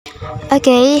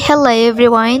Okay, hello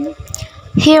everyone.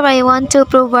 Here I want to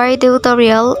provide a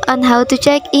tutorial on how to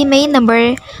check IMEI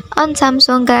number on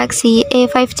Samsung Galaxy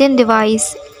A15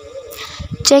 device.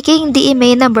 Checking the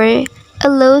IMEI number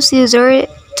allows user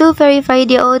to verify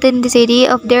the authenticity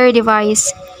of their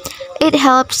device. It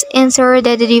helps ensure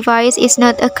that the device is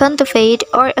not a counterfeit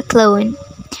or a clone.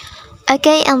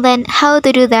 Okay, and then how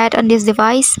to do that on this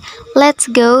device? Let's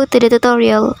go to the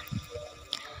tutorial.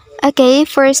 Okay,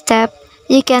 first step,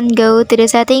 you can go to the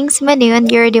settings menu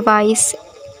on your device.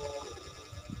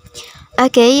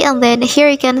 Okay, and then here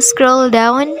you can scroll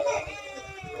down.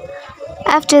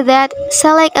 After that,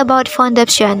 select about phone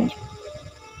option.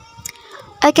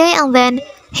 Okay, and then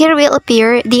here will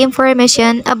appear the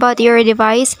information about your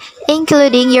device,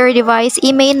 including your device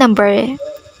IMEI number.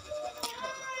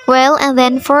 Well, and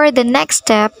then for the next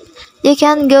step, you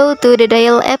can go to the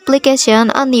dial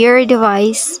application on your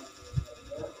device.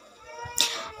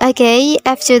 Okay,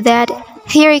 after that,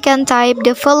 here you can type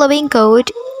the following code.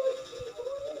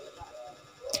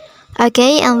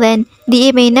 Okay, and then the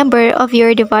IMEI number of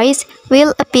your device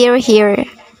will appear here.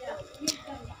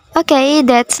 Okay,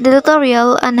 that's the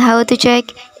tutorial on how to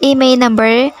check IMEI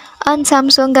number on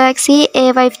Samsung Galaxy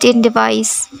A15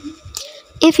 device.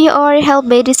 If you are helped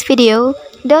by this video,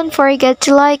 don't forget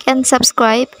to like and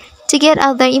subscribe to get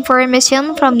other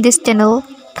information from this channel.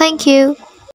 Thank you.